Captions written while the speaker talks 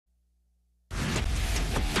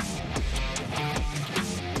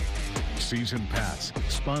Season Pass,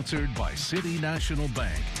 sponsored by City National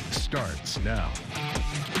Bank, starts now.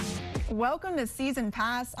 Welcome to Season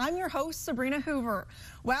Pass. I'm your host, Sabrina Hoover.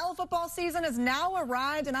 Well, football season has now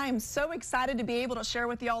arrived, and I am so excited to be able to share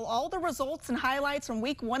with y'all all the results and highlights from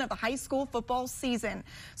week 1 of the high school football season.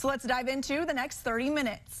 So let's dive into the next 30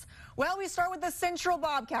 minutes. Well, we start with the Central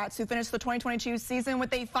Bobcats, who finished the 2022 season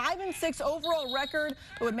with a 5-6 overall record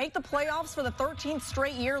that would make the playoffs for the 13th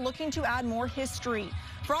straight year, looking to add more history.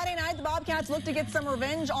 Friday night, the Bobcats look to get some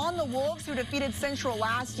revenge on the Wolves, who defeated Central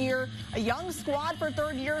last year. A young squad for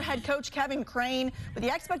third-year head coach Kevin Crane, but the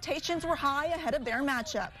expectations were high ahead of their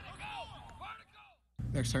matchup.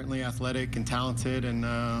 They're certainly athletic and talented, and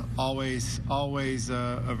always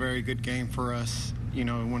a very good game for us, you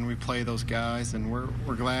know, when we play those guys. And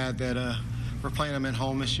we're glad that we're playing them at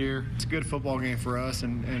home this year. It's a good football game for us,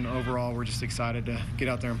 and overall we're just excited to get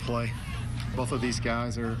out there and play. Both of these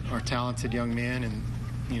guys are talented young men, and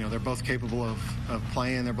you know, they're both capable of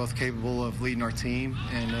playing. They're both capable of leading our team,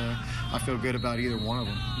 and I feel good about either one of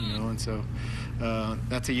them, you know, and so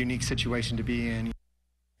that's a unique situation to be in.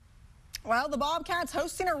 Well, the Bobcats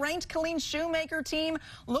hosting a ranked Killeen Shoemaker team,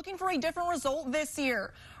 looking for a different result this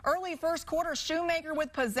year. Early first quarter, Shoemaker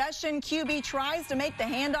with possession. QB tries to make the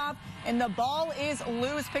handoff, and the ball is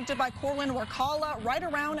loose, picked up by Corwin Warkala right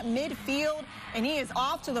around midfield, and he is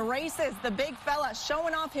off to the races. The big fella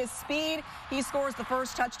showing off his speed. He scores the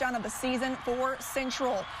first touchdown of the season for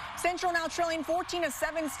Central. Central now trailing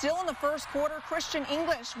 14-7 still in the first quarter. Christian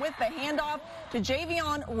English with the handoff to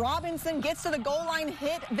Javion Robinson, gets to the goal line,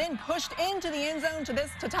 hit, then pushed into the end zone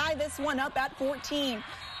to tie this one up at 14.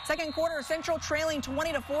 Second quarter, Central trailing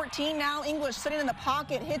 20-14 now. English sitting in the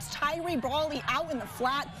pocket, hits Tyree Brawley out in the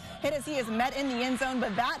flat, hit as he is met in the end zone,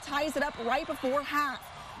 but that ties it up right before half.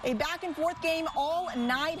 A back-and-forth game all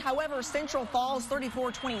night. However, Central falls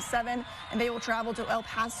 34-27, and they will travel to El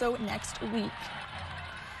Paso next week.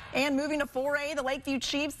 And moving to 4A, the Lakeview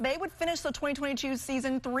Chiefs, they would finish the 2022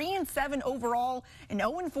 season 3-7 overall and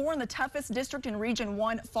 0-4 in the toughest district in Region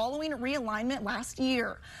 1 following realignment last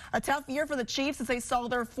year. A tough year for the Chiefs as they saw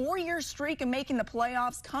their 4-year streak of making the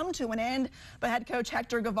playoffs come to an end. But head coach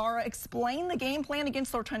Hector Guevara explained the game plan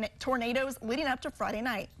against the Tornadoes leading up to Friday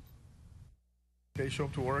night. They show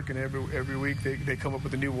up to work, and every week they come up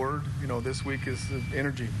with a new word. You know, this week is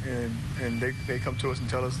energy, and they come to us and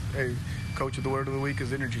tell us, hey, coach, the word of the week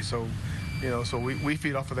is energy. So, you know, so we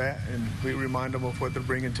feed off of that, and we remind them of what they're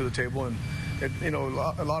bringing to the table, and you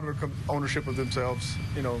know, a lot of it comes ownership of themselves.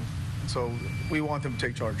 You know, so we want them to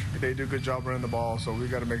take charge. They do a good job running the ball, so we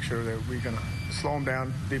got to make sure that we kind of slow them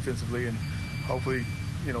down defensively, and hopefully,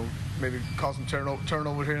 you know, maybe cause some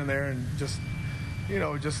turnovers here and there, and just, you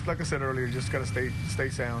know, just like I said earlier, just got to stay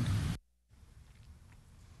sound.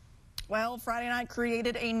 Well, Friday night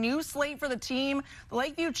created a new slate for the team. The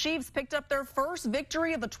Lakeview Chiefs picked up their first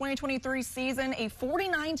victory of the 2023 season, a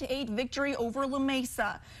 49-8 victory over La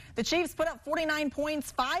Mesa. The Chiefs put up 49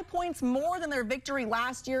 points, 5 points more than their victory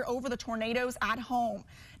last year over the Tornadoes at home.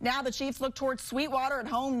 Now the Chiefs look towards Sweetwater at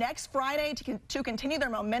home next Friday to continue their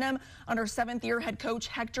momentum under 7th-year head coach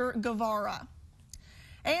Hector Guevara.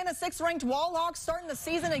 And the 6th-ranked Wallhawks starting the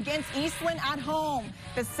season against Eastland at home.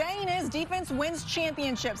 The saying is defense wins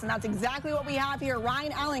championships, and that's exactly what we have here.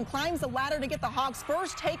 Ryan Allen climbs the ladder to get the Hawks'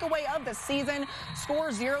 first takeaway of the season, score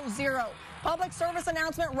 0-0. Public service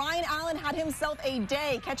announcement, Ryan Allen had himself a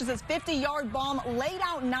day, catches his 50-yard bomb laid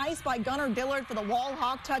out nice by Gunnar Dillard for the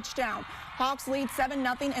Wallhawk touchdown. Hawks lead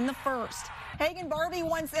 7-0 in the first. Hagen Barbie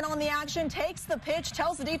once in on the action, takes the pitch,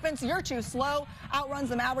 tells the defense you're too slow, outruns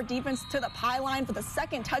the Maverick defense to the pylon for the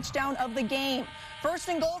second touchdown of the game. First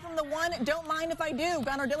and goal from the 1, don't mind if I do.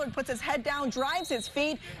 Gunnar Dillard puts his head down, drives his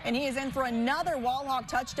feet, and he is in for another Wallhawk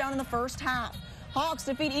touchdown in the first half. Hawks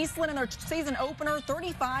defeat Eastland in their season opener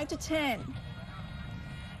 35-10.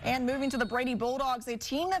 And moving to the Brady Bulldogs, a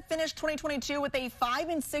team that finished 2022 with a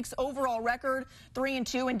 5-6 overall record,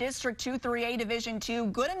 3-2 in District 2 3A Division 2,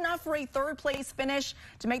 good enough for a 3rd-place finish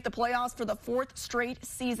to make the playoffs for the 4th straight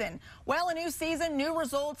season. Well, a new season, new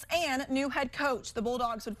results, and new head coach. The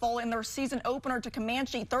Bulldogs would fall in their season opener to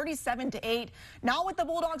Comanche 37-8. Not what the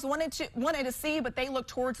Bulldogs wanted to see, but they look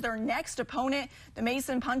towards their next opponent, the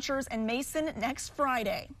Mason Punchers, and Mason next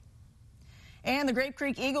Friday. And the Grape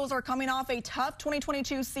Creek Eagles are coming off a tough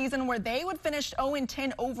 2022 season where they would finish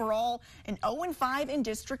 0-10 overall and 0-5 in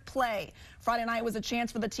district play. Friday night was a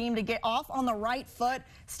chance for the team to get off on the right foot.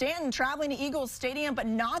 Stanton traveling to Eagles Stadium, but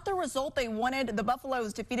not the result they wanted. The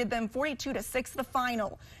Buffaloes defeated them 42-6 the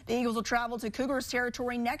final. The Eagles will travel to Cougars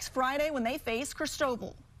territory next Friday when they face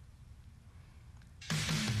Cristobal.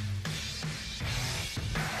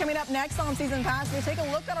 Coming up next on Season Pass, we take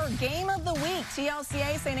a look at our game of the week,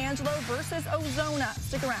 TLCA San Angelo versus Ozona.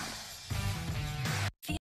 Stick around.